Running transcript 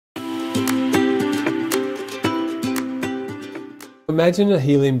Imagine a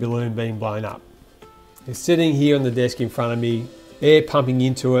helium balloon being blown up. It's sitting here on the desk in front of me, air pumping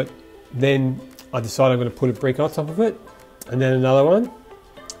into it. Then I decide I'm going to put a brick on top of it, and then another one.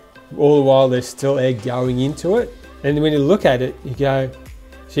 All the while there's still air going into it. And when you look at it, you go,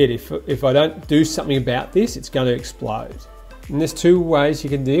 shit, if I don't do something about this, it's going to explode. And there's two ways you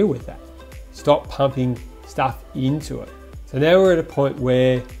can deal with that. Stop pumping stuff into it. So now we're at a point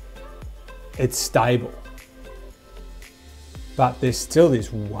where it's stable, but there's still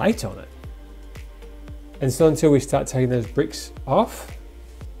this weight on it. And it's not until we start taking those bricks off,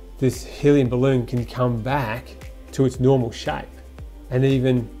 this helium balloon can come back to its normal shape and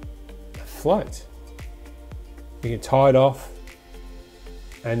even float. You can tie it off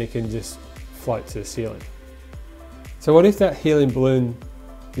and it can just float to the ceiling. So what if that helium balloon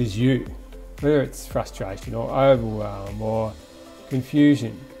is you? Whether it's frustration or overwhelm or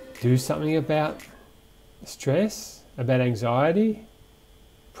confusion, do something about stress, about anxiety,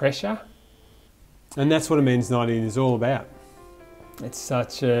 pressure. And that's what a men's night in is all about. It's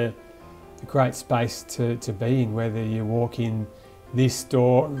such a great space to be in, whether you walk in this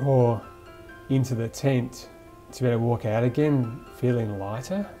door or into the tent, to be able to walk out again feeling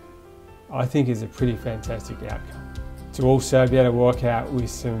lighter, I think is a pretty fantastic outcome. To also be able to walk out with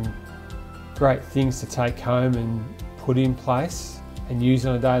some great things to take home and put in place and use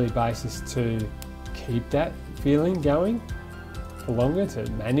on a daily basis to keep that feeling going for longer, to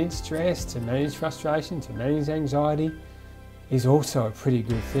manage stress, to manage frustration, to manage anxiety, is also a pretty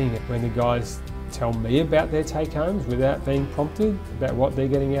good thing. When the guys tell me about their take-homes without being prompted about what they're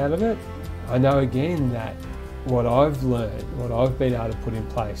getting out of it, I know again that what I've learned, what I've been able to put in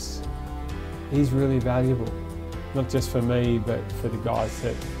place is really valuable. Not just for me, but for the guys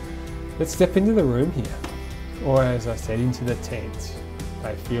that step into the room here. Or as I said, into the tent.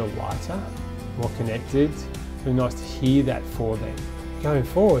 They feel lighter, more connected. It's really nice to hear that for them. Going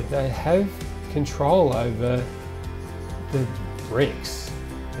forward, they have control over the bricks,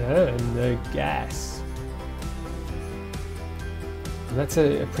 and the gas. And that's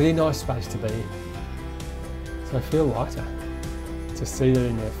a pretty nice space to be in. So I feel lighter to see that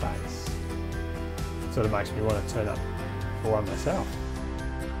in their face. Sort of makes me want to turn up for one myself.